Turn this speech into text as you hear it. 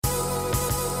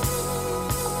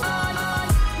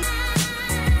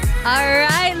All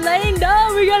right, Lane,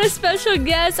 no, we got a special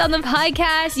guest on the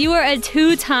podcast. You are a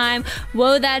two-time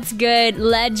Whoa, That's Good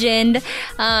legend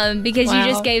because you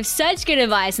just gave such good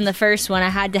advice in the first one. I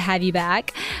had to have you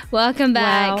back. Welcome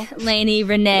back, Lainey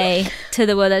Renee, to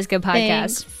the Whoa, That's Good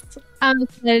podcast. Thanks. I'm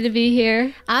excited to be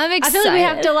here. I'm excited. I feel like we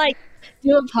have to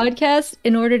do a podcast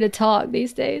in order to talk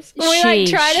these days. We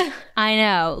try to. I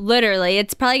know, literally.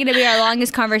 It's probably going to be our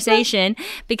longest conversation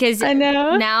because I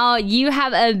know. Now you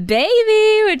have a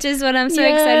baby, which is what I'm so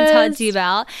excited to talk to you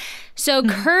about. So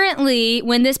currently,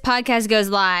 when this podcast goes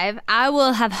live, I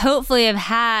will have hopefully have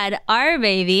had our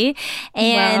baby,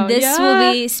 and this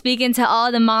will be speaking to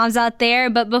all the moms out there.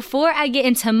 But before I get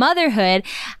into motherhood,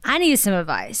 I need some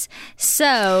advice.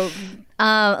 So,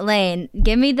 Lane,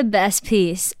 give me the best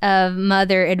piece of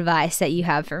mother advice that you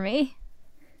have for me.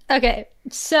 Okay,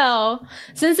 so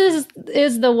since this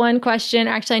is the one question,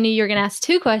 actually I knew you were going to ask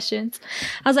two questions.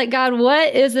 I was like, God,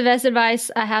 what is the best advice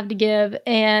I have to give?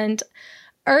 And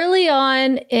early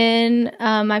on in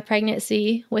my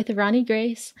pregnancy with Ronnie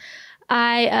Grace,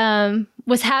 I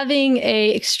was having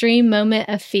a extreme moment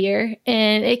of fear,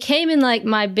 and it came in like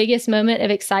my biggest moment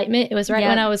of excitement. It was right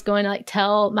when I was going to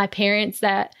tell my parents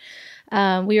that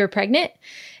we were pregnant.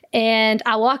 And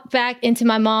I walked back into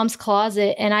my mom's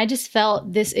closet, and I just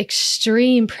felt this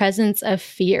extreme presence of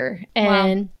fear.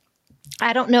 And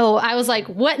I don't know. I was like,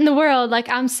 what in the world? Like,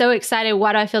 I'm so excited.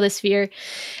 Why do I feel this fear?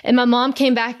 And my mom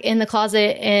came back in the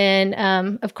closet, and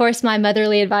of course, my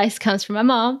motherly advice comes from my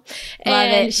mom.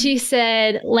 And she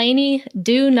said, Lainey,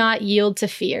 do not yield to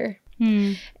fear.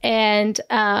 And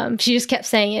she just kept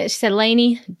saying it. She said,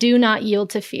 Lainey, do not yield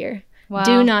to fear.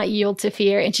 Do not yield to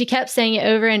fear. And she kept saying it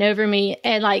over and over me,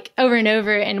 and over and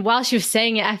over. And while she was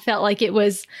saying it, I felt like it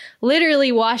was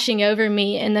literally washing over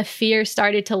me, and the fear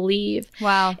started to leave.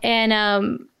 Wow.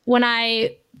 And when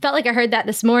I felt like I heard that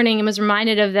this morning and was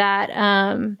reminded of that,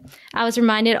 I was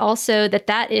reminded also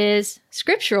that is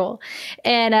scriptural.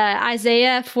 And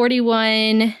Isaiah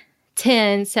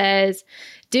 41:10 says,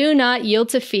 do not yield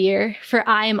to fear, for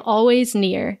I am always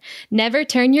near. Never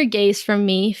turn your gaze from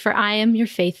me, for I am your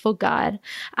faithful God.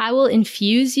 I will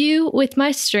infuse you with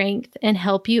my strength and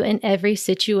help you in every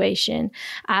situation.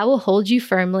 I will hold you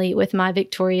firmly with my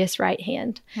victorious right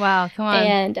hand. Wow, come on.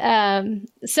 And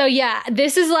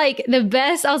this is like the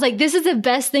best. I was like, this is the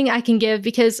best thing I can give,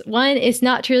 because one, it's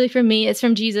not truly from me, it's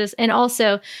from Jesus. And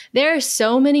also, there are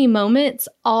so many moments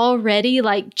already,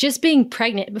 like just being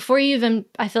pregnant before you even,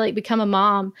 I feel like, become a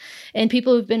mom. And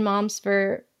people who've been moms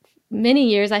for many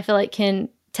years, I feel like, can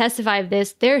testify of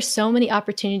this. There are so many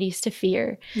opportunities to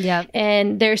fear. Yeah.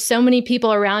 And there's so many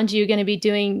people around you going to be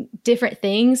doing different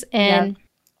things. And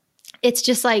it's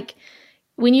just like,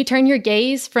 when you turn your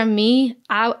gaze from me,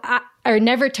 or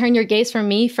never turn your gaze from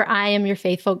me, for I am your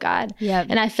faithful God. Yeah.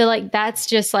 And I feel like that's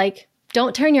just like,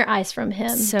 don't turn your eyes from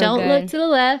him. Don't look to the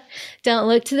left. Don't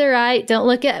look to the right. Don't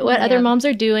look at what other moms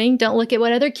are doing. Don't look at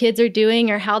what other kids are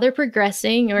doing, or how they're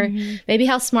progressing, or maybe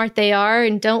how smart they are.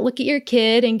 And don't look at your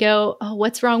kid and go, oh,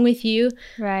 what's wrong with you?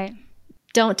 Right.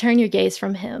 Don't turn your gaze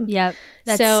from him. Yep.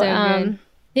 That's so good.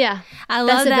 Yeah, I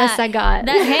love that. That's the best I got.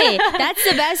 Hey, that's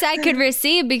the best I could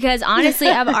receive, because honestly,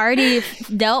 I've already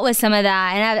dealt with some of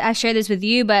that, and I shared this with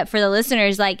you. But for the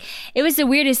listeners, like, it was the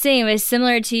weirdest thing. It was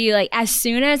similar to you. Like, as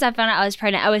soon as I found out I was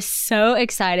pregnant, I was so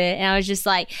excited, and I was just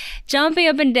like jumping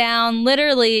up and down,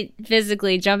 literally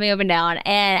physically jumping up and down,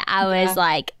 and I was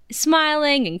like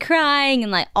smiling and crying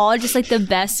and like all just like the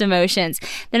best emotions.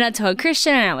 Then I told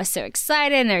Christian, and I was so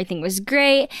excited, and everything was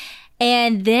great.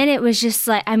 And then it was just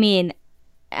like,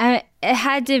 it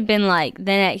had to have been like the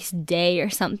next day or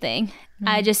something.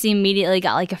 I just immediately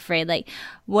got like afraid. Like,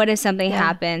 what if something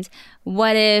happens?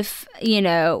 What if,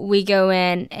 we go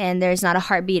in and there's not a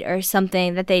heartbeat or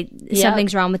something, that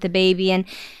something's wrong with the baby. And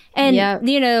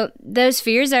those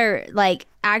fears are like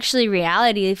actually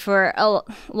reality for a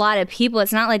lot of people.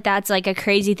 It's not like that's like a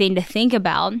crazy thing to think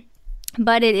about.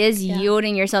 But it is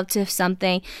yielding yourself to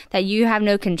something that you have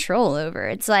no control over.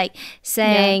 It's like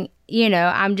saying,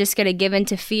 I'm just going to give in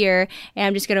to fear, and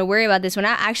I'm just going to worry about this when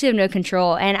I actually have no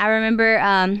control. And I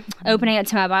remember opening up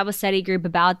to my Bible study group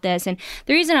about this. And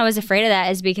the reason I was afraid of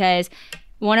that is because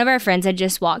one of our friends had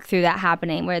just walked through that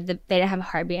happening where they didn't have a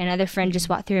heartbeat. Another friend just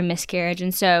walked through a miscarriage.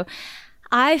 And so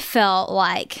I felt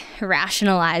like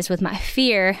rationalized with my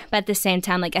fear, but at the same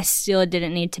time, like I still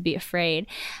didn't need to be afraid,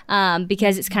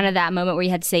 because it's kind of that moment where you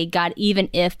had to say, God, even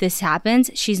if this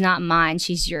happens, she's not mine,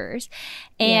 she's yours.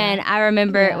 And I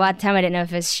remember, well, at the time I didn't know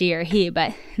if it was she or he,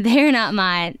 but they're not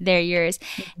mine, they're yours.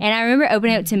 And I remember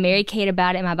opening up to Mary Kate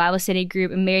about it in my Bible study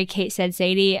group. And Mary Kate said,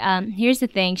 Sadie, here's the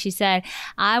thing. She said,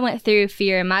 I went through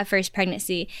fear in my first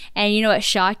pregnancy. And you know what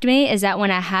shocked me is that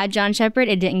when I had John Shepherd,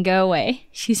 it didn't go away.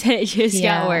 She said it just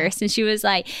got worse. And she was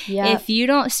like, if you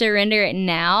don't surrender it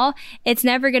now, it's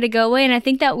never going to go away. And I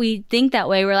think that we think that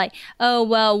way. We're like, oh,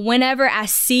 well, whenever I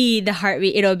see the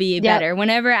heartbeat, it'll be better.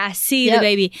 Whenever I see the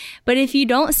baby. But if you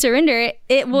don't surrender it,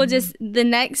 it will just, the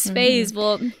next phase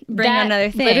will bring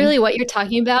another thing. Literally what you're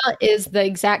talking about is the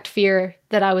exact fear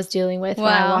that I was dealing with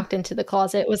when I walked into the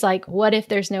closet. It was like, what if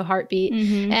there's no heartbeat?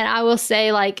 And I will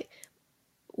say, like,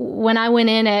 when I went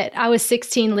in I was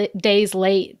 16 days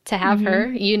late to have her,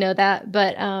 you know that.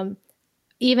 But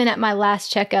even at my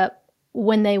last checkup,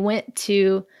 when they went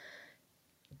to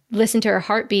listen to her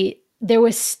heartbeat, there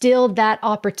was still that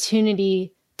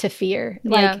opportunity to fear.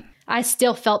 Like, I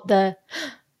still felt the,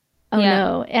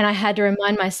 no. And I had to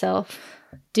remind myself,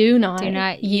 do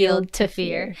not yield to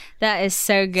fear. That is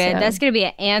so good. That's going to be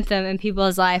an anthem in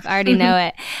people's life. I already know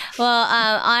it. Well,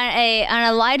 on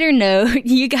a lighter note,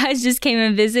 you guys just came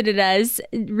and visited us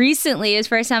recently. It was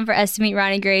the first time for us to meet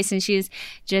Ronnie Grace, and she's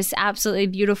just absolutely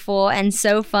beautiful and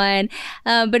so fun.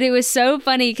 But it was so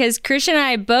funny because Christian and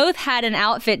I both had an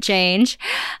outfit change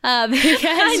because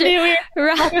I knew we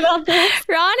were talking about this.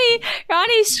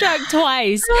 Ronnie struck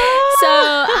twice. So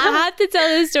I have to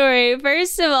tell the story.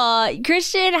 First of all,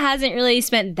 Christian hasn't really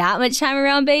spent that much time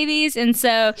around babies, and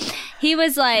so he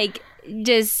was like,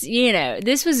 just, you know,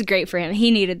 this was great for him.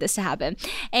 He needed this to happen.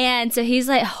 And so he's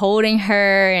like holding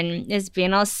her and is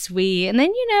being all sweet. And then,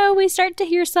 you know, we start to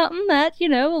hear something that, you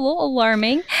know, a little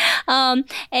alarming.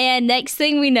 And next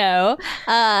thing we know,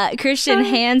 Christian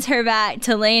hands her back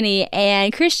to Lainey,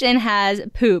 and Christian has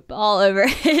poop all over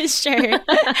his shirt.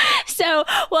 So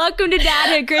welcome to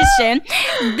dadhood, Christian.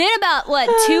 Then about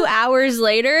 2 hours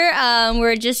later,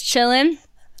 we're just chilling.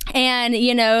 And,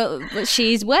 you know,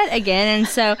 she's wet again. And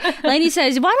so Lainey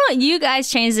says, why don't you guys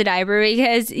change the diaper?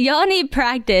 Because y'all need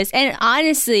practice. And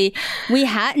honestly, we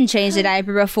hadn't changed the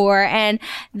diaper before. And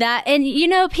you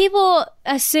know, people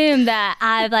assume that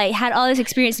I've like had all this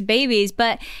experience with babies,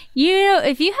 but you know,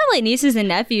 if you have like nieces and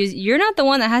nephews, you're not the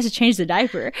one that has to change the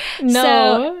diaper. No.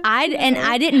 So I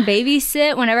didn't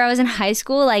babysit whenever I was in high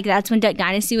school. Like, that's when Duck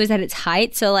Dynasty was at its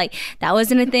height. So like, that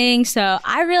wasn't a thing. So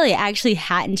I really actually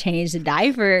hadn't changed the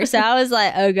diaper. So I was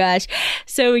like, oh gosh.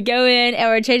 So we go in and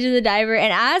we're changing the diaper.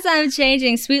 And as I'm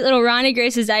changing sweet little Ronnie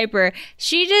Grace's diaper,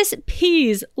 she just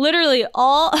pees literally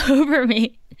all over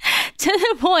me. To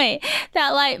the point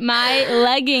that like my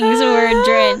leggings were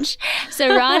drenched.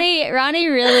 So Ronnie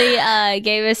really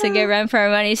gave us a good run for our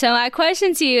money. So my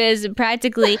question to you is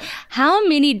practically, how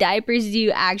many diapers do you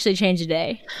actually change a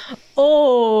day?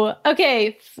 Oh,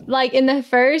 okay. Like in the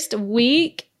first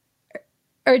week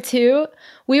or two,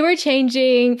 we were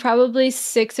changing probably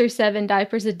 6 or 7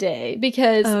 diapers a day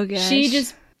because she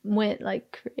just went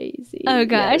like crazy. Oh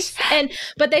gosh.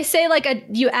 But they say like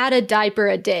you add a diaper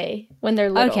a day when they're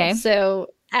little. Okay.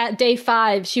 So at day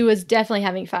 5, she was definitely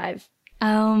having 5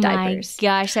 diapers. My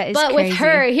gosh, that is But crazy. with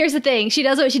her, here's the thing. She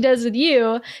does what she did with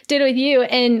you,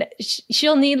 and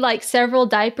she'll need like several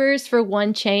diapers for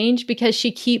one change because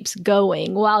she keeps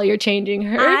going while you're changing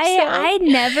her. I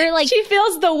never like... She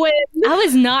feels the wind. I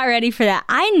was not ready for that.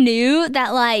 I knew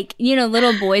that like, you know,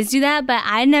 little boys do that, but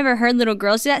I never heard little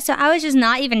girls do that. So I was just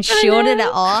not even shielded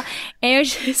at all. And it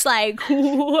was just like,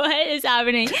 what is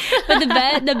happening? But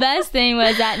the best thing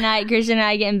was that night, Christian and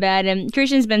I get in bed, and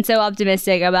Christian's been so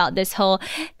optimistic about this whole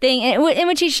thing, in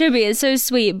which he should be. It's so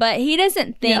sweet, but he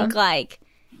doesn't think like,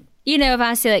 you know, if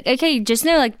I say like, okay, just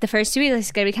know like the first 2 weeks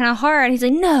it's gonna be kind of hard, he's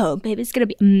like, no baby, it's gonna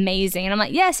be amazing. And I'm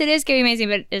like, yes, it is gonna be amazing,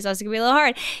 but it's also gonna be a little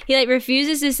hard. He like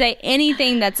refuses to say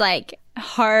anything that's like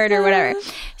hard or whatever.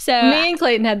 So me and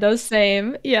Clayton had those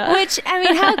same, which, I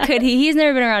mean, how could he? He's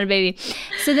never been around a baby.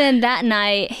 So then that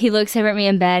night he looks over at me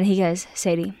in bed, he goes,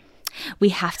 Sadie, we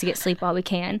have to get sleep while we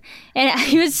can. And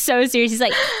he was so serious. He's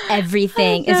like,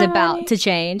 everything is about to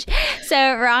change.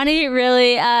 So Ronnie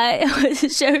really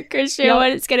showed Christian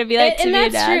what it's going to be like to be a dad.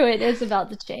 And that's true. It is about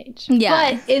to change.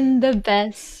 Yeah. But in the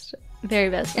best, very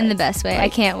best way. In the best way. Like, I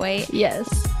can't wait.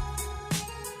 Yes.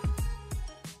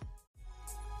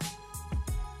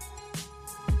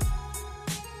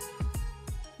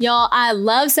 Y'all, I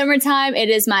love summertime. It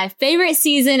is my favorite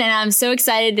season, and I'm so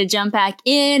excited to jump back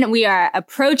in. We are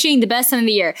approaching the best time of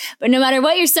the year. But no matter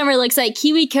what your summer looks like,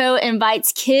 KiwiCo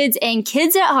invites kids and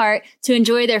kids at heart to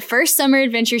enjoy their first summer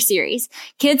adventure series.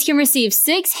 Kids can receive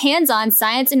 6 hands-on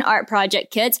science and art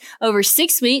project kits over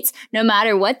 6 weeks, no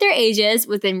matter what their age is,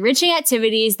 with enriching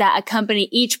activities that accompany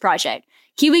each project.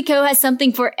 KiwiCo has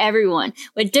something for everyone,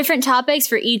 with different topics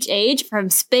for each age,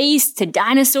 from space to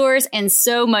dinosaurs and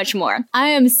so much more. I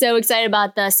am so excited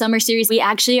about the summer series. We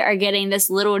actually are getting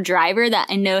this little driver that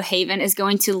I know Haven is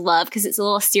going to love because it's a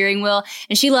little steering wheel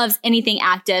and she loves anything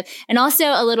active. And also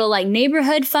a little like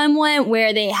neighborhood fun one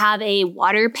where they have a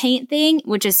water paint thing,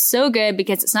 which is so good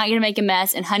because it's not going to make a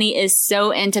mess. And Honey is so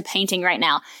into painting right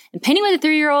now. And painting with a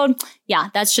 3-year-old, yeah,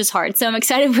 that's just hard. So I'm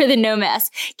excited for the no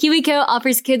mess. KiwiCo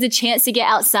offers kids a chance to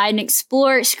get outside and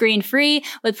explore screen-free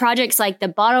with projects like the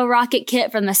Bottle Rocket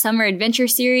Kit from the Summer Adventure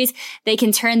series. They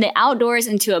can turn the outdoors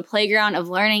into a playground of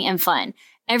learning and fun.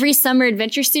 Every summer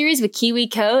adventure series with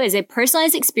KiwiCo is a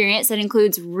personalized experience that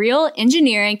includes real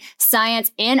engineering, science,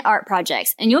 and art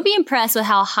projects. And you'll be impressed with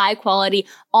how high quality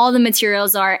all the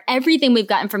materials are. Everything we've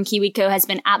gotten from KiwiCo has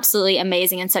been absolutely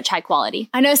amazing and such high quality.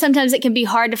 I know sometimes it can be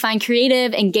hard to find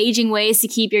creative, engaging ways to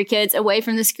keep your kids away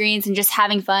from the screens and just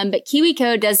having fun, but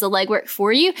KiwiCo does the legwork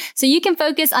for you so you can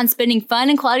focus on spending fun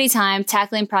and quality time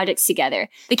tackling projects together.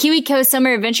 The KiwiCo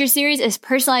Summer Adventure Series is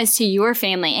personalized to your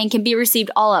family and can be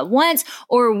received all at once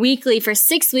or weekly for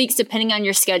 6 weeks, depending on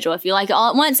your schedule. If you like it all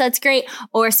at once, that's great,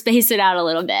 or space it out a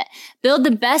little bit. Build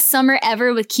the best summer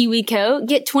ever with KiwiCo.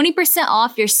 Get 20%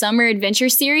 off your summer adventure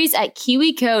series at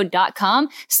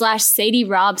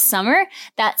kiwico.com/SadieRobSummer.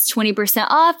 That's 20%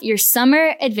 off your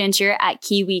summer adventure at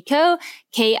KiwiCo,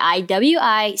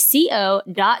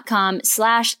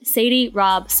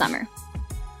 KIWICO.com/SadieRobSummer.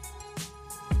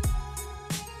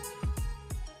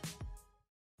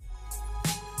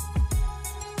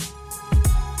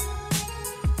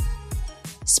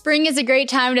 Spring is a great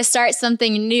time to start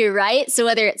something new, right? So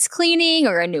whether it's cleaning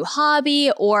or a new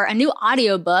hobby or a new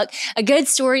audiobook, a good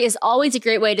story is always a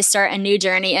great way to start a new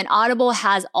journey, and Audible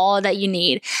has all that you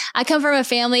need. I come from a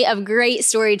family of great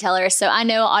storytellers, so I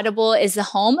know Audible is the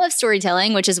home of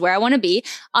storytelling, which is where I want to be.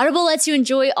 Audible lets you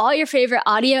enjoy all your favorite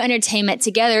audio entertainment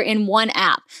together in one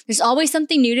app. There's always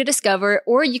something new to discover,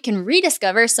 or you can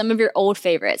rediscover some of your old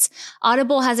favorites.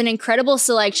 Audible has an incredible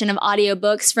selection of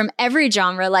audiobooks from every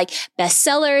genre, like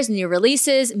bestsellers, new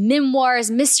releases, memoirs,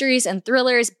 mysteries and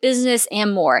thrillers, business,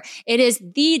 and more. It is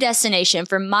the destination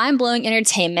for mind-blowing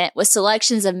entertainment with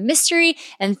selections of mystery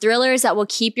and thrillers that will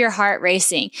keep your heart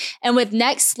racing. And with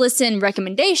next listen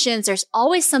recommendations, there's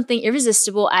always something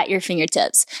irresistible at your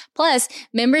fingertips. Plus,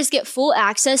 members get full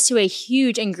access to a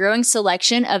huge and growing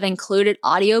selection of included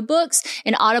audiobooks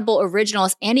and Audible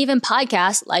originals and even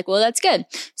podcasts like Well, That's Good.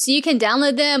 So you can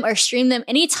download them or stream them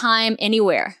anytime,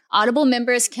 anywhere. Audible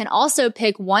members can also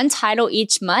pick one title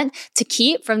each month to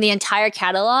keep from the entire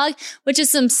catalog, which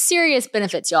is some serious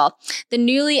benefits, y'all. The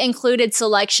newly included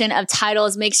selection of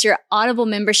titles makes your Audible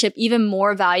membership even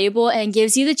more valuable and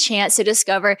gives you the chance to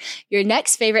discover your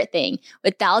next favorite thing.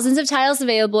 With thousands of titles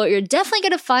available, you're definitely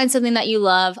going to find something that you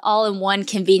love all in one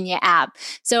convenient app.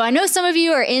 So I know some of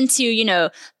you are into,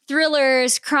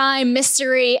 thrillers, crime,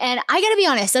 mystery, and I gotta be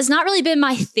honest, that's not really been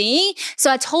my thing. So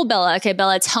I told Bella, okay,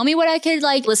 Bella, tell me what I could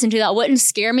listen to that wouldn't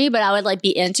scare me, but I would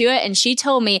be into it. And she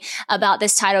told me about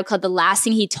this title called The Last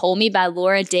Thing He Told Me by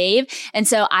Laura Dave. And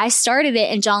so I started it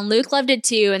and John Luke loved it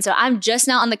too. And so I'm just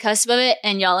now on the cusp of it.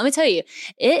 And y'all, let me tell you,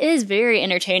 it is very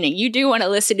entertaining. You do want to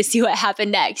listen to see what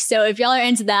happened next. So if y'all are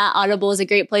into that, Audible is a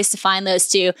great place to find those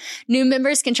too. New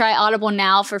members can try Audible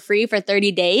now for free for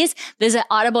 30 days. Visit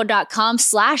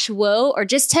audible.com/whoa or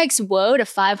just text whoa to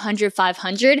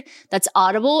 500-500. That's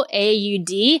Audible,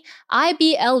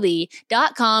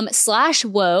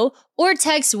 AUDIBLE.com/whoa or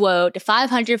text whoa to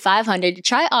 500-500 to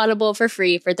try Audible for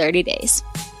free for 30 days.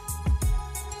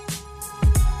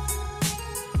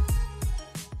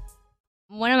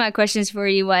 One of my questions for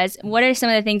you was, what are some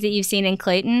of the things that you've seen in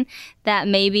Clayton that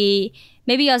maybe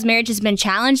y'all's marriage has been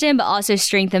challenged in, but also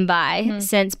strengthened by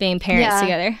since being parents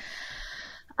together?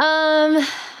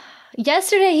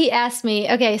 Yesterday he asked me,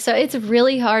 okay, so it's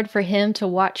really hard for him to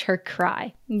watch her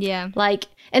cry. Yeah.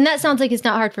 And that sounds like it's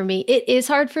not hard for me. It is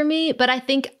hard for me, but I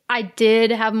think I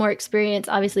did have more experience,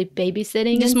 obviously,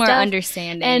 babysitting just and more stuff.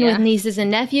 Understanding. And with nieces and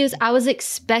nephews, I was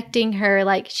expecting her,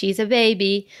 she's a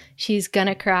baby, she's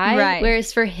gonna cry. Right.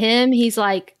 Whereas for him, he's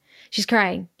like, she's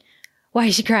crying. Why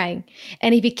is she crying?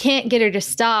 And if he can't get her to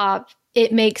stop,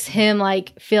 it makes him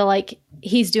feel like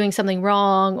he's doing something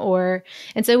wrong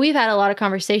and so we've had a lot of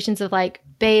conversations of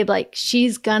babe,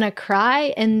 she's gonna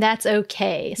cry and that's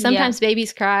okay. Sometimes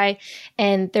babies cry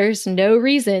and there's no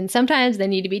reason. Sometimes they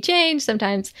need to be changed.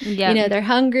 Sometimes, they're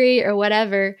hungry or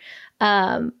whatever.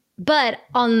 But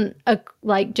on a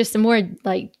just a more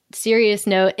serious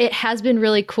note, it has been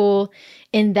really cool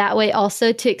in that way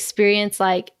also to experience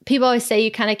people always say you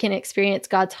kind of can experience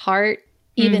God's heart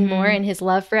even more and his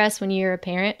love for us when you're a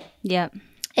parent. Yeah.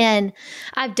 And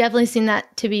I've definitely seen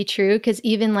that to be true, because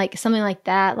even like something like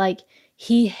that, like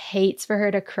he hates for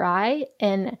her to cry,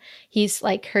 and he's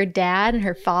like her dad and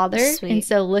her father. Sweet. And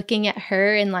so looking at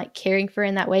her and like caring for her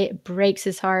in that way, it breaks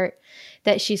his heart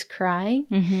that she's crying.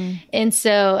 Mm-hmm. And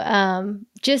so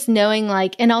just knowing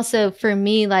like, and also for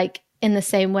me, like in the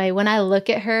same way, when I look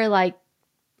at her, like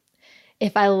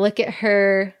if I look at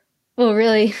her, well,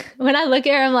 really, when I look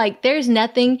at her, I'm like, there's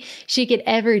nothing she could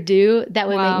ever do that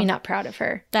would make me not proud of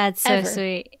her. That's so ever.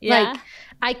 Sweet. Yeah. Like,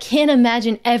 I can't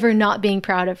imagine ever not being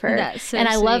proud of her. That's so and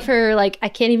I sweet. love her. Like, I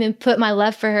can't even put my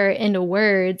love for her into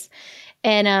words.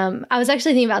 And I was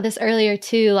actually thinking about this earlier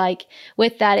too. Like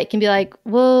with that, it can be like,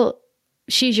 well,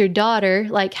 she's your daughter.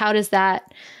 Like, how does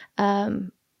that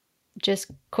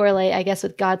just correlate, I guess,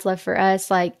 with God's love for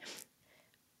us? Like,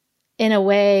 in a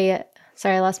way,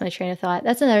 sorry, I lost my train of thought.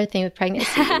 That's another thing with pregnancy.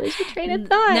 You lose your train of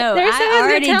thought. No, I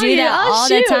already do that all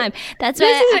the time. That's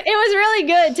why it was really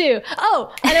good too.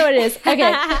 Oh, I know what it is.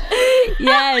 Okay.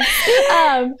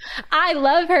 Yes. I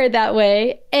love her that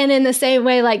way. And in the same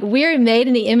way, like we're made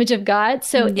in the image of God.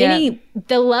 So the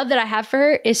love that I have for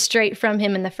her is straight from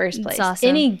him in the first place. Awesome.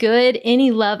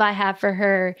 Any love I have for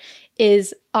her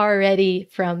is already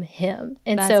from him.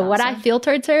 And That's so awesome. what I feel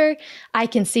towards her, I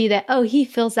can see that, oh, he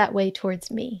feels that way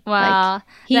towards me. Wow. Like,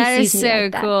 he that is sees me so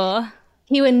like that. cool.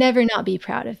 He would never not be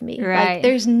proud of me. Right. Like,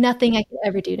 there's nothing I could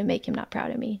ever do to make him not proud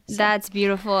of me. So. That's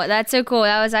beautiful. That's so cool.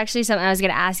 That was actually something I was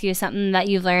going to ask you, something that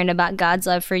you've learned about God's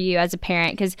love for you as a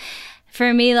parent. Because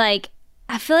for me, like,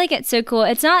 I feel like it's so cool.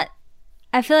 It's not,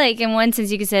 I feel like in one sense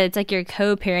you could say it's like you're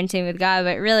co-parenting with God,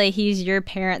 but really he's your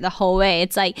parent the whole way.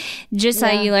 It's like just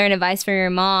how you learn advice from your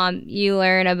mom, you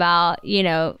learn about, you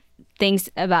know, things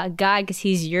about God because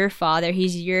he's your father.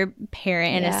 He's your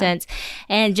parent in a sense.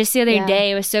 And just the other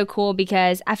day, it was so cool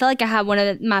because I felt like I had one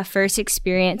of my first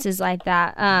experiences like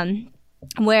that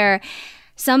where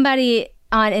somebody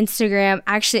on Instagram,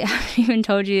 actually, I haven't even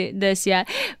told you this yet,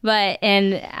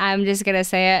 and I'm just going to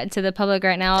say it to the public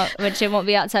right now, which it won't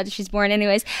be outside till she's born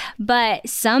anyways, but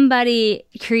somebody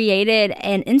created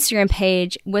an Instagram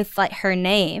page with like her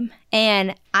name,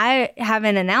 and I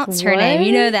haven't announced her name.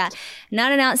 You know that.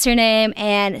 Not announced her name,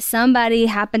 and somebody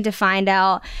happened to find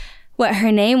out what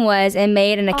her name was and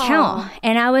made an account.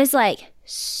 And I was like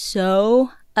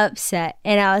so upset,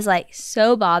 and I was like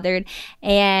so bothered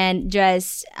and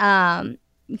just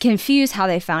confused how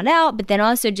they found out, but then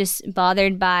also just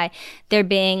bothered by there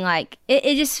being like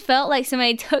it just felt like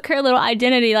somebody took her little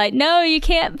identity, like, no, you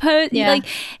can't post like,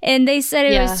 and they said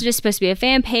it was just supposed to be a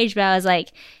fan page, but I was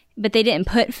like, but they didn't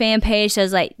put fan page, so I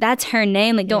was like, that's her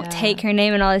name, like don't take her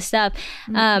name and all this stuff.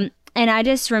 And I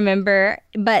just remember,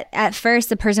 but at first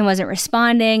the person wasn't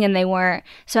responding and they weren't,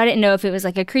 so I didn't know if it was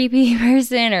like a creepy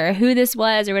person or who this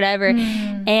was or whatever.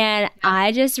 And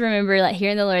I just remember like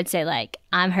hearing the Lord say like,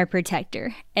 I'm her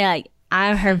protector. And like,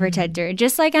 I'm her protector,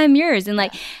 just like I'm yours. And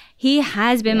like, he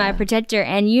has been my protector.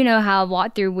 And you know how I've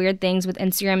walked through weird things with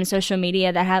Instagram and social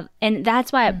media that have, and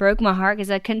that's why it broke my heart, because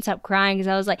I couldn't stop crying, because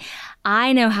I was like,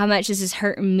 I know how much this is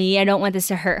hurting me. I don't want this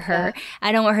to hurt her.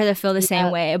 I don't want her to feel the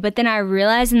same way. But then I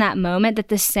realized in that moment that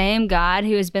the same God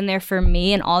who has been there for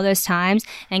me in all those times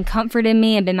and comforted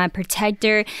me and been my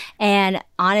protector and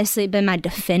honestly been my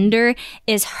defender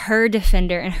is her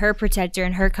defender and her protector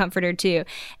and her comforter too.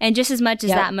 And just as much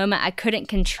as that moment I couldn't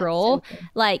control,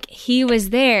 like he was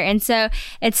there. And so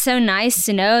it's so nice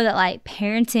to know that like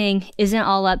parenting isn't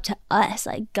all up to us.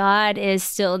 Like God is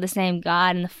still the same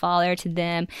God and the Father to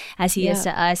them as he is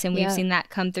to us. And we've seen that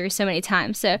come through so many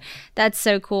times. So that's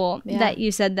so cool that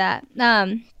you said that.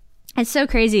 It's so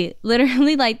crazy.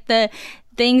 Literally like the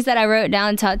things that I wrote down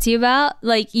and talked to you about,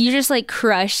 like you just like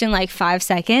crushed in like 5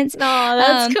 seconds. Oh,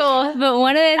 that's cool. But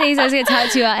one of the things I was going to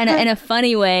talk to you about in a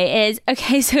funny way is,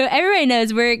 okay, so everybody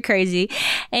knows we're crazy,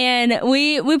 and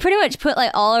we pretty much put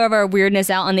like all of our weirdness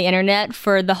out on the internet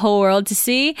for the whole world to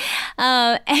see.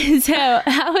 And so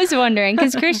I was wondering,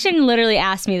 because Christian literally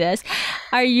asked me this,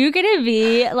 are you going to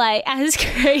be like as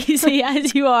crazy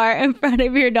as you are in front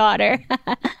of your daughter?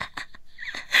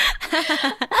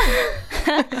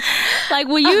 Like,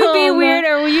 will you be weird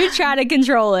or will you try to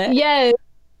control it? Yes.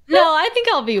 No, I think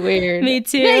I'll be weird. Me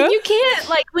too. But you can't,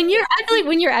 like, when you're, I feel like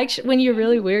when you're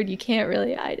really weird, you can't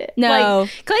really hide it. No.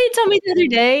 Like, Clay told me the other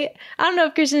day, I don't know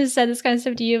if Christian has said this kind of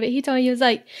stuff to you, but he told me, he was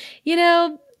like, you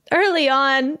know, early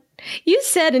on, you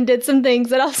said and did some things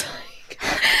that I was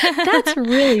like, that's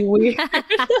really weird.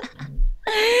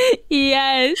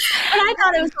 Yes. But I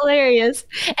thought it was hilarious.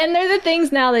 And they're the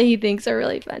things now that he thinks are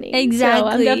really funny. Exactly. So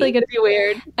I'm definitely going to be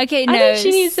weird. Okay, I no, think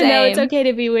she needs to know it's same. okay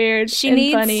to be weird. She and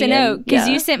needs funny to know, and- because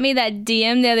yeah. you sent me that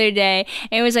DM the other day,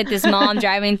 and it was like this mom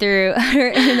driving through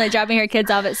her, like dropping her kids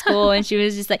off at school, and she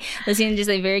was just like listening to just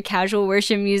like very casual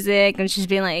worship music, and she's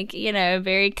being like, you know,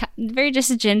 very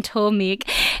just gentle, meek,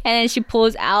 and then she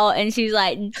pulls out and she's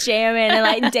like jamming and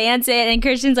like dancing, and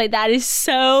Christian's like, that is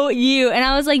so you. And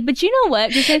I was like, but you know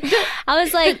what, Christian? I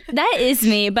was like, that is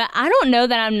me, but I don't know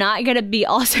that I'm not gonna be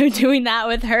also doing that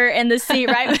with her in the seat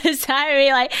right beside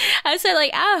me. Like I said,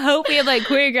 like I hope we have like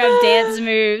choreographed dance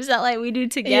moves that like we do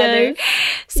together. Yes.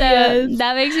 So Yes.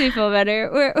 that makes me feel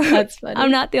better. That's funny.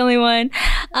 I'm not the only one.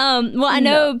 Well, I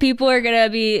know people are gonna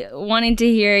be wanting to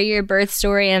hear your birth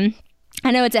story, and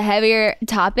I know it's a heavier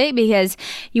topic because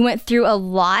you went through a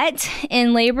lot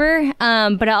in labor,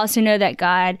 but I also know that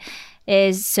God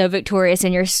is so victorious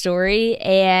in your story,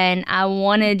 and I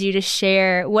wanted you to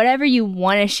share whatever you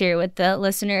want to share with the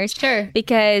listeners. Sure.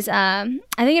 Because I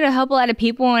think it'll help a lot of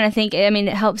people, and I think, I mean,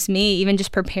 it helps me even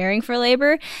just preparing for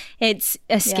labor. It's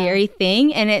a scary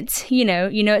thing, and it's, you know,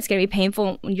 it's going to be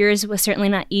painful. Yours was certainly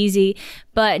not easy,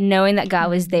 but knowing that God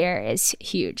was there is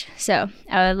huge. So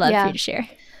I would love for you to share.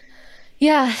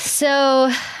 Yeah.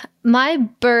 So my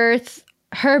birth,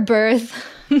 her birth,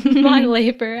 my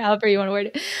labor, however you want to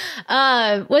word it,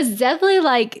 was definitely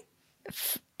like,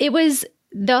 it was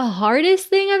the hardest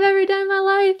thing I've ever done in my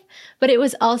life, but it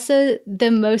was also the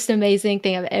most amazing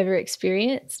thing I've ever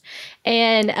experienced.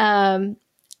 And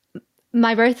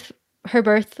her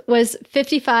birth was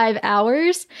 55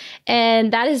 hours,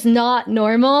 and that is not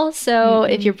normal. So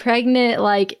if you're pregnant,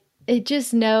 like, it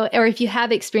just know, or if you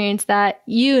have experienced that,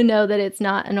 you know that it's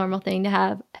not a normal thing to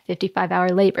have a 55-hour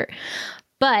labor.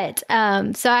 But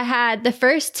so I had the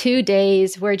first 2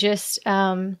 days were just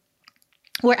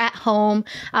we're at home.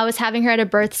 I was having her at a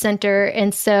birth center,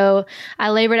 and so I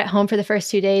labored at home for the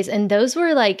first 2 days, and those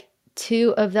were like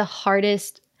two of the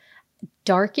hardest,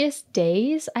 darkest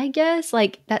days, I guess.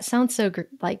 Like that sounds so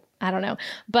like I don't know,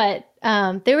 but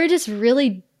they were just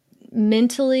really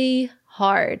mentally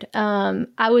hard.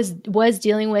 I was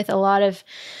dealing with a lot of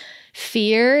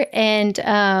fear,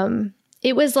 and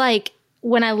it was like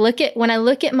when I look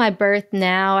at my birth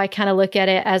now, I kind of look at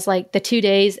it as like the 2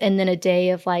 days and then a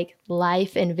day of like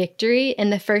life and victory.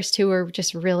 And the first two were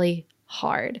just really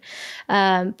hard.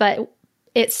 But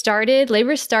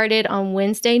labor started on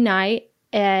Wednesday night,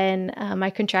 and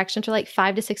my contractions were like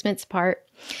 5 to 6 minutes apart.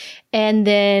 And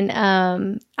then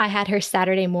I had her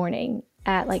Saturday morning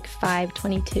at like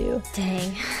 5:22.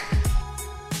 Dang.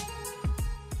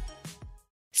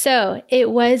 So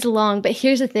it was long, but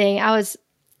here's the thing.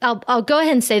 I'll go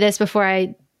ahead and say this before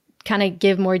I kind of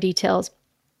give more details.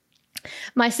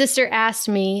 My sister asked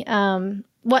me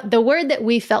what the word that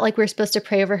we felt like we were supposed to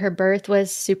pray over her birth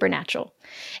was supernatural.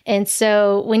 And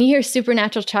so when you hear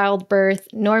supernatural childbirth,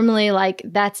 normally like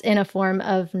that's in a form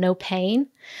of no pain.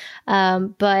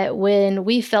 But when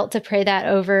we felt to pray that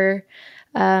over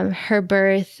her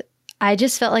birth, I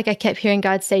just felt like I kept hearing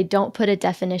God say, don't put a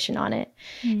definition on it.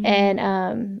 Mm-hmm.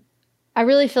 And I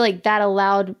really feel like that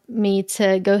allowed me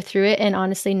to go through it and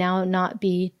honestly now not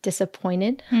be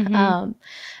disappointed. Mm-hmm.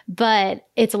 But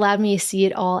it's allowed me to see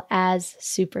it all as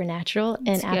supernatural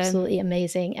and absolutely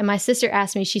amazing. And my sister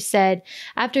asked me, she said,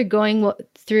 after going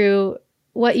through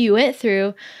what you went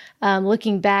through,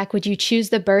 looking back, would you choose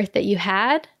the birth that you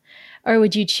had, or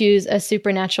would you choose a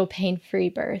supernatural pain-free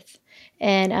birth?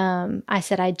 And I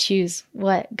said, I'd choose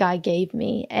what God gave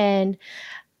me. And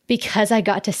because I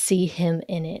got to see him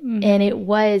in it. Mm-hmm. And it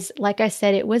was, like I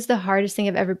said, it was the hardest thing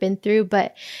I've ever been through,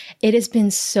 but it has been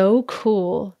so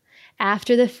cool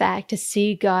after the fact to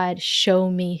see God show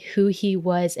me who he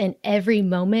was in every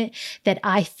moment that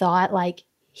I thought like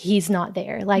he's not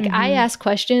there. Like mm-hmm. I asked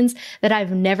questions that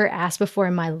I've never asked before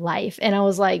in my life. And I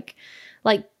was like,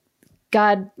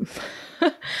 God,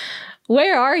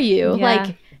 where are you? Yeah.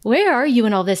 Like, where are you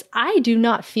in all this? I do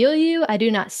not feel you. I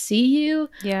do not see you.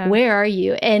 Yeah. Where are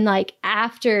you? And like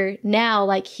after now,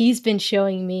 like he's been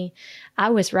showing me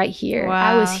I was right here. Wow.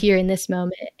 I was here in this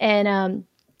moment. And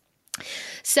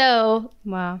so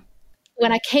wow.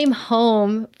 When I came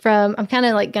home from, I'm kind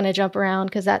of like going to jump around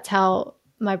because that's how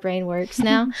my brain works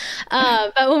now.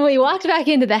 But when we walked back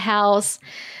into the house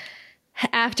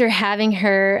after having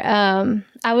her,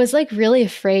 I was like really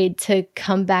afraid to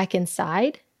come back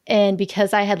inside. And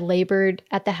because I had labored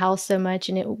at the house so much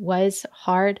and it was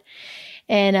hard,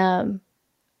 and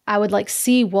I would like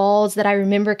see walls that I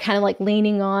remember kind of like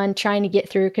leaning on, trying to get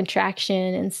through a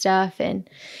contraction and stuff. And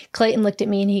Clayton looked at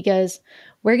me and he goes,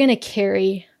 we're going to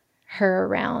carry her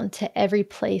around to every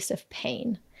place of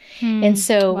pain. And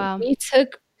so Wow. we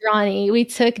took we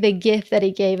took the gift that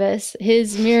he gave us,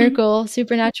 his miracle,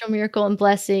 supernatural miracle and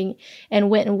blessing, and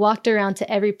went and walked around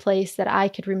to every place that I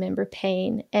could remember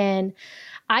pain. And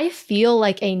I feel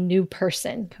like a new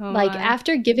person. Come Like on.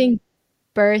 after giving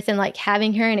birth and like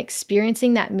having her and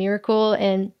experiencing that miracle,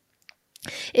 and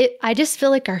I just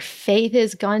feel like our faith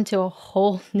has gone to a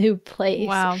whole new place.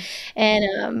 Wow.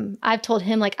 And I've told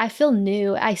him, like, I feel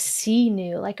new. I see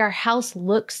new. Like, our house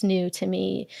looks new to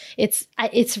me. It's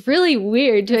really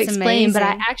weird to It's explain, but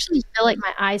I amazing. actually feel like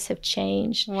my eyes have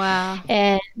changed. Wow.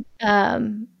 And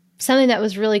something that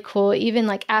was really cool, even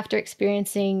like after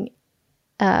experiencing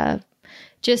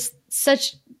just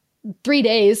such 3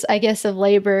 days, I guess, of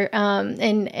labor,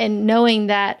 and knowing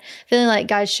that, feeling like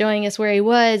God's showing us where he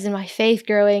was and my faith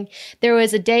growing. There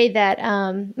was a day that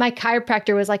my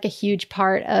chiropractor was like a huge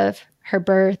part of her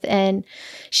birth, and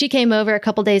she came over a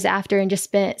couple days after and just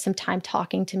spent some time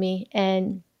talking to me.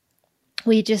 And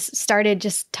we just started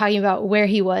just talking about where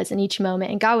he was in each moment.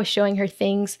 And God was showing her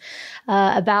things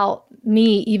about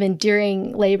me even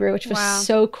during labor, which was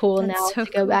so cool. That's now so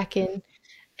to go cool. back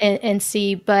and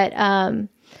see. But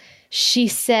she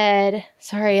said,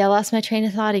 sorry, I lost my train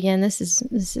of thought again. This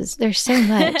is, there's so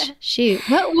much. Shoot,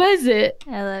 what was it?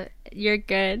 I love it. You're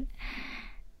good.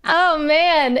 Oh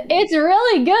man, it's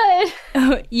really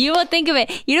good. You will think of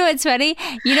it. You know what's funny?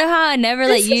 You know how I never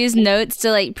like use notes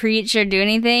to like preach or do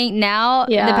anything? Now,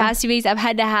 the past 2 weeks, I've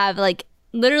had to have like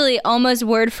literally almost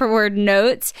word for word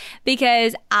notes,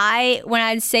 because when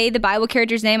I say the Bible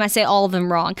character's name, I say all of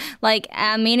them wrong. Like,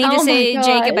 I'm meaning to say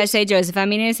Jacob, I say Joseph. I'm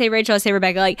meaning to say Rachel, I say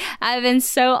Rebecca. Like, I've been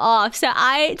so off. So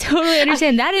I totally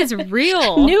understand. That is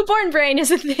real. Newborn brain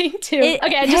is a thing too.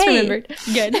 Okay, I just remembered.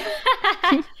 Good.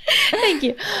 Thank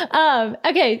you.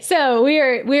 Okay, so we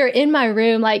were in my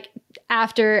room, like,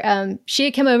 after she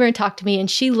had come over and talked to me, and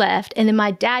she left, and then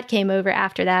my dad came over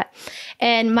after that,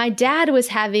 and my dad was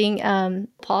having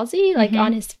palsy, like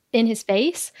in his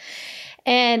face,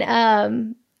 and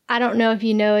I don't know if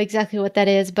you know exactly what that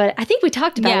is, but I think we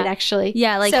talked about it actually.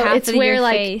 Yeah, like so half it's of where your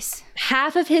like face.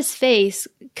 half of his face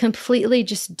completely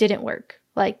just didn't work.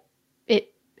 Like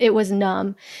it was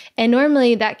numb, and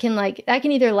normally that can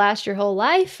either last your whole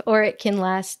life, or it can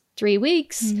last 3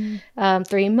 weeks,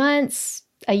 3 months,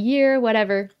 a year,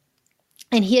 whatever.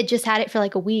 And he had just had it for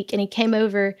like a week, and he came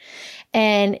over,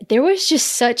 and there was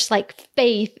just such like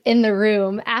faith in the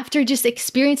room after just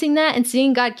experiencing that and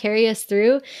seeing God carry us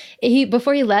through.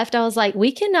 Before he left, I was like,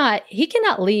 he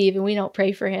cannot leave and we don't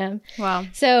pray for him. Wow.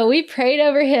 So we prayed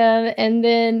over him, and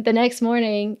then the next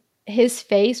morning his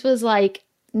face was like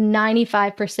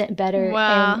 95% better.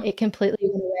 Wow. And it completely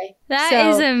went away. That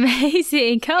is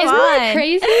amazing. Come on. Isn't that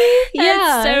crazy?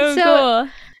 That's so cool.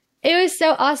 It was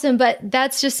so awesome. But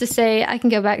that's just to say, I can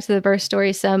go back to the birth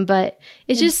story some, but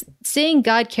it's just seeing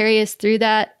God carry us through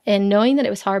that, and knowing that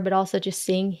it was hard, but also just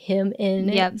seeing him in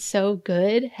it so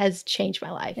good has changed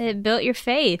my life. It built your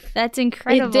faith. That's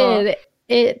incredible. It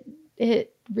did.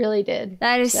 It really did.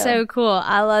 That is so cool.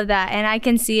 I love that. And I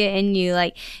can see it in you.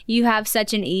 Like, you have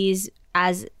such an ease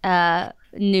as a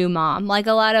new mom. Like,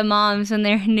 a lot of moms, when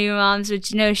they're new moms,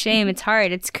 which, no shame, it's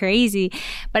hard, it's crazy,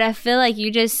 but I feel like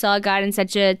you just saw God in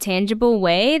such a tangible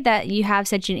way that you have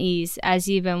such an ease as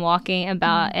you've been walking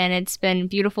about, and it's been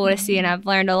beautiful to see, and I've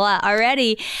learned a lot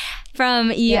already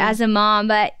from you as a mom.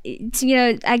 But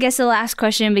I guess the last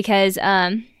question, because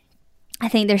I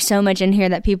think there's so much in here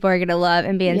that people are gonna love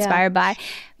and be inspired by,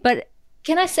 but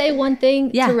can I say one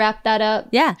thing to wrap that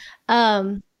up?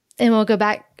 And we'll go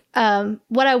back.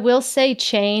 What I will say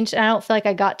changed, and I don't feel like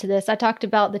I got to this. I talked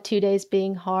about the 2 days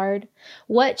being hard.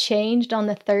 What changed on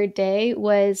the third day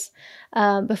was,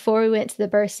 before we went to the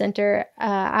birth center,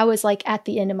 I was like at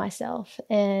the end of myself,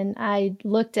 and I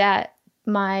looked at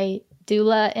my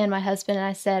doula and my husband, and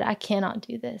I said, I cannot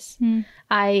do this.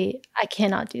 I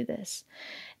cannot do this.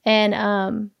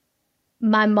 And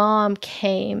my mom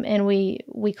came, and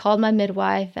we called my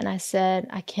midwife, and I said,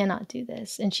 I cannot do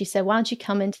this. And she said, why don't you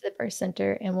come into the birth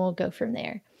center and we'll go from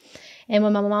there. And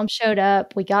when my mom showed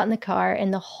up, we got in the car,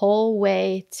 and the whole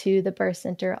way to the birth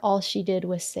center, all she did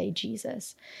was say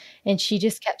Jesus. And she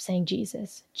just kept saying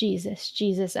Jesus, Jesus,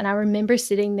 Jesus. And I remember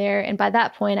sitting there, and by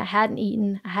that point I hadn't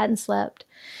eaten, I hadn't slept.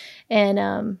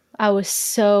 And I was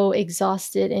so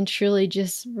exhausted, and truly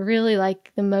just really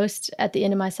like the most at the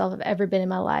end of myself I've ever been in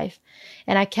my life.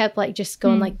 And I kept like just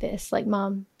going like this, like,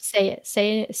 Mom, say it,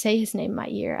 say his name in my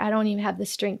ear. I don't even have the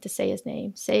strength to say his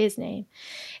name, say his name.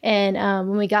 And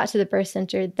when we got to the birth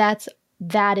center,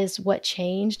 that is what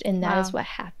changed, and that is what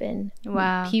happened.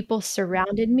 Wow. People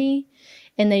surrounded me,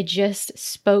 and they just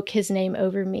spoke his name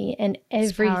over me, and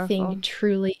everything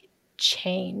truly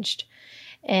changed.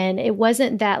 And it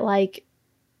wasn't that like,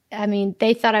 I mean,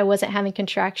 they thought I wasn't having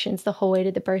contractions the whole way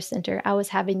to the birth center. I was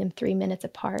having them 3 minutes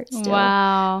apart still.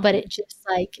 Wow. But it just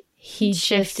like, he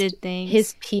shifted things.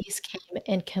 His peace came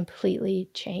and completely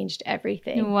changed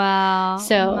everything. Wow.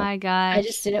 So oh my gosh. I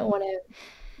just didn't want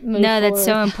to move No, that's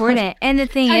so forward. important. And the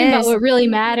thing Talking is, about what really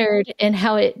mattered and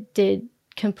how it did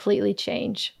completely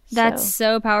change. That's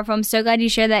so powerful. I'm so glad you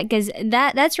shared that, because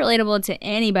that's relatable to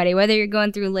anybody, whether you're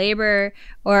going through labor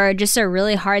or just a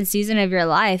really hard season of your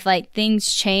life. Like,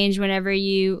 things change whenever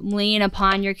you lean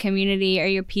upon your community or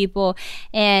your people,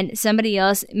 and somebody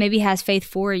else maybe has faith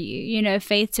for you, you know,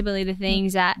 faith to believe the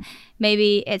things that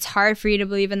maybe it's hard for you to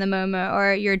believe in the moment,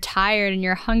 or you're tired and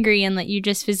you're hungry and like you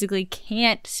just physically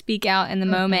can't speak out in the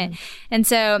moment. And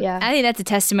so I think that's a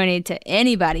testimony to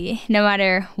anybody, no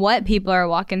matter what people are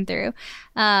walking through.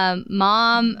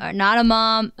 Mom or not a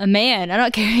mom, a man, I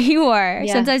don't care who you are.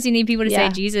 Sometimes you need people to say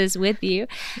Jesus with you.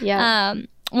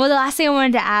 Well, the last thing I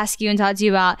wanted to ask you and talk to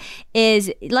you about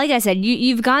is, like I said,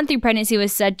 you've gone through pregnancy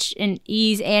with such an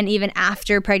ease, and even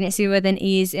after pregnancy with an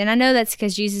ease. And I know that's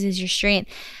because Jesus is your strength.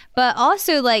 But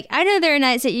also, like, I know there are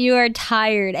nights that you are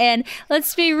tired, and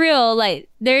let's be real, like,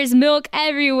 there's milk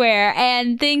everywhere,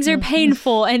 and things are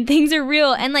painful, and things are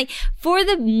real. And like, for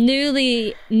the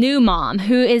new mom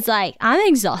who is like, I'm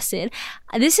exhausted,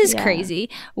 this is crazy.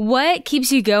 What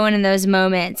keeps you going in those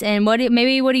moments? And what do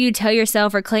you tell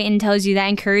yourself, or Clayton tells you, that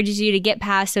encourages you to get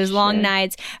past those long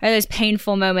nights or those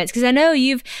painful moments? Because I know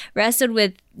you've wrestled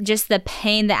with just the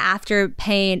pain, the after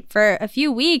pain for a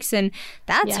few weeks, and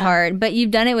that's hard, but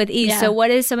you've done it with ease. So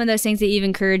what is some of those things that you've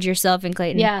encouraged yourself and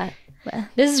Clayton?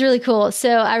 This is really cool. So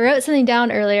I wrote something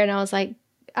down earlier, and I was like,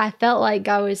 I felt like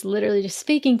God was literally just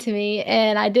speaking to me,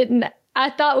 and I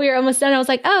thought we were almost done. I was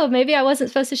like, oh, maybe I wasn't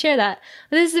supposed to share that.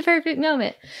 But this is the perfect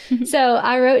moment. So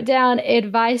I wrote down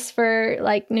advice for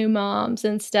like new moms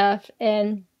and stuff.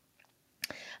 And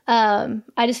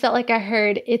I just felt like I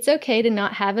heard, it's okay to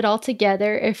not have it all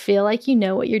together or feel like you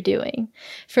know what you're doing.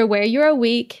 For where you are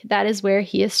weak, that is where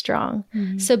he is strong.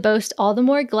 So boast all the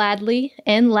more gladly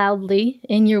and loudly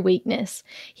in your weakness.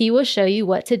 He will show you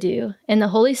what to do. And the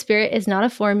Holy Spirit is not a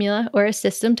formula or a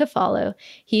system to follow.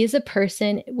 He is a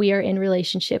person we are in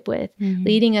relationship with,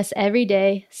 leading us every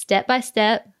day, step by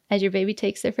step, as your baby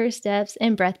takes their first steps,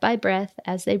 and breath by breath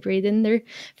as they breathe in their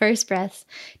first breaths.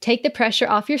 Take the pressure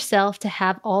off yourself to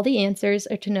have all the answers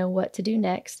or to know what to do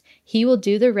next. He will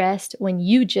do the rest when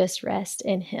you just rest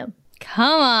in him.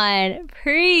 Come on,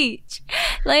 preach.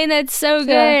 Lane, that's so good.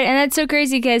 And that's so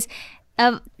crazy, because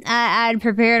I'd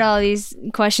prepared all these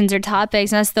questions or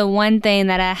topics, and that's the one thing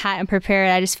that I hadn't prepared.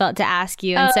 I just felt to ask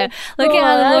you. And so look at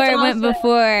how the Lord went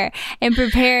before and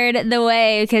prepared the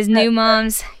way, because new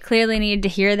moms clearly needed to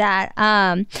hear that.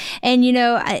 And you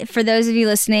know, for those of you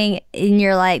listening, and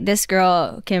you're like, this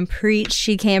girl can preach,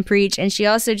 she can preach. And she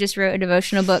also just wrote a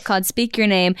devotional book called Speak Your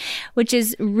Name, which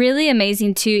is really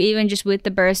amazing too, even just with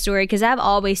the birth story. Because I've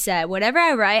always said, whatever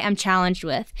I write, I'm challenged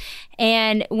with.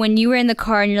 And when you were in the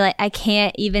car and you're like, I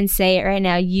can't even say it right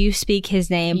now, you speak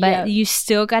his name, but you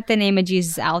still got the name of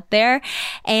Jesus out there,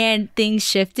 and things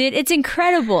shifted. It's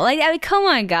incredible. Like, I mean, come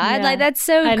on, God. Like, that's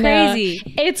so crazy.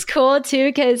 It's cool too,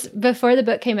 because before the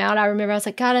book came out, I remember I was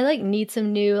like, God, I like need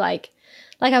some new, like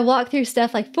I walked through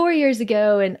stuff like 4 years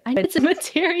ago, and I need some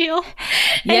material.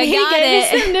 And he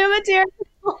gave me some new material.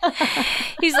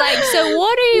 He's like, so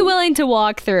what are you willing to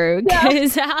walk through? For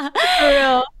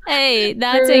real. Hey,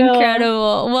 that's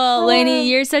incredible. Well, Lainey,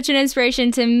 you're such an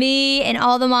inspiration to me and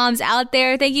all the moms out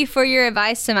there. Thank you for your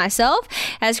advice to myself.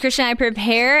 As Christian and I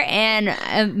prepare,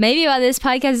 and maybe while this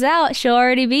podcast is out, she'll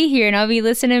already be here, and I'll be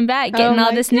listening back, getting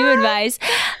all this new advice.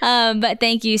 But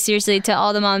thank you, seriously, to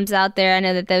all the moms out there. I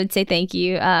know that they would say thank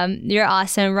you. You're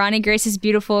awesome. Ronnie Grace is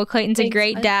beautiful. Clayton's a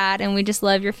great dad, and we just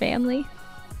love your family.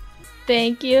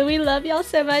 Thank you. We love y'all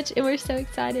so much, and we're so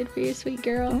excited for your sweet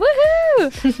girl.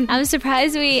 Woohoo! I'm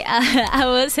surprised I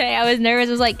will say, I was nervous.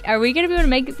 I was like, are we going to be able to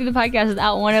make it through the podcast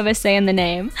without one of us saying the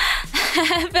name?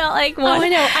 I felt like one. Oh, I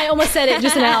know. I almost said it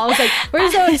just now. I was like,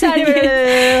 we're so excited.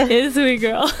 It's sweet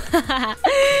girl.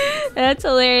 That's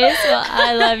hilarious. Well,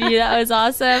 I love you. That was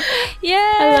awesome.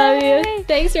 Yeah. I love you.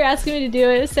 Thanks for asking me to do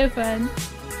it. It was so fun.